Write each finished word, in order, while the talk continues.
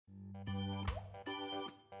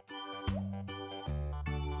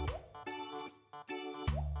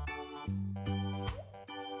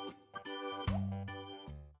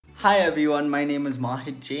Hi everyone, my name is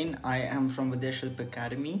Maahit Jain. I am from Vidyashilp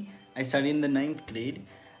Academy. I study in the ninth grade,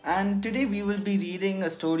 and today we will be reading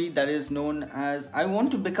a story that is known as I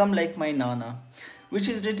Want to Become Like My Nana, which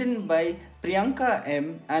is written by Priyanka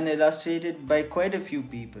M and illustrated by quite a few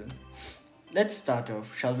people. Let's start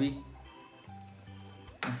off, shall we?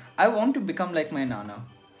 I want to become like my Nana.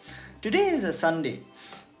 Today is a Sunday.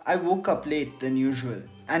 I woke up late than usual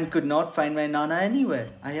and could not find my Nana anywhere.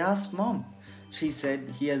 I asked Mom. She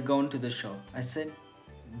said he has gone to the shop. I said,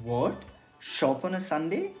 what? Shop on a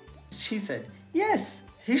Sunday? She said, yes,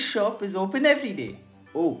 his shop is open every day.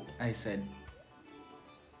 Oh, I said.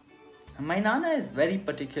 My Nana is very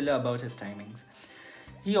particular about his timings.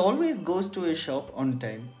 He always goes to his shop on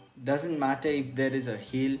time. Doesn't matter if there is a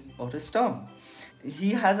hail or a storm.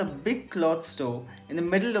 He has a big cloth store in the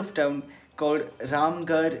middle of town called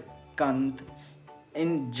Ramgarh Kant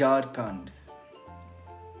in Jharkhand.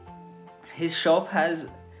 His shop has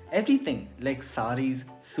everything like saris,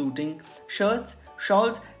 suiting, shirts,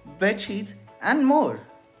 shawls, bed sheets, and more.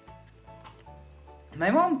 My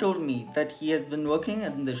mom told me that he has been working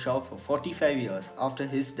in the shop for 45 years after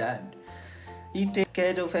his dad. He takes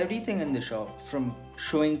care of everything in the shop, from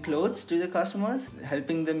showing clothes to the customers,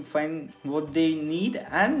 helping them find what they need,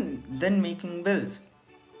 and then making bills.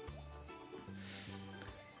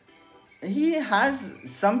 He has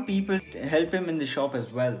some people help him in the shop as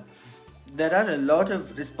well. There are a lot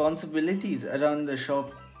of responsibilities around the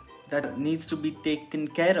shop that needs to be taken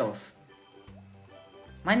care of.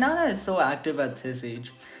 My Nana is so active at his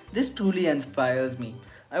age. This truly inspires me.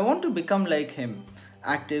 I want to become like him,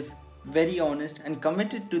 active, very honest, and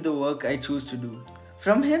committed to the work I choose to do.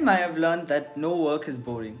 From him, I have learned that no work is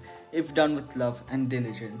boring if done with love and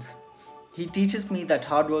diligence. He teaches me that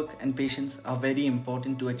hard work and patience are very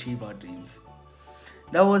important to achieve our dreams.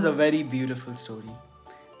 That was a very beautiful story.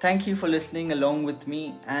 Thank you for listening along with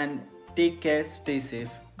me, and take care, stay safe.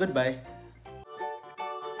 Goodbye.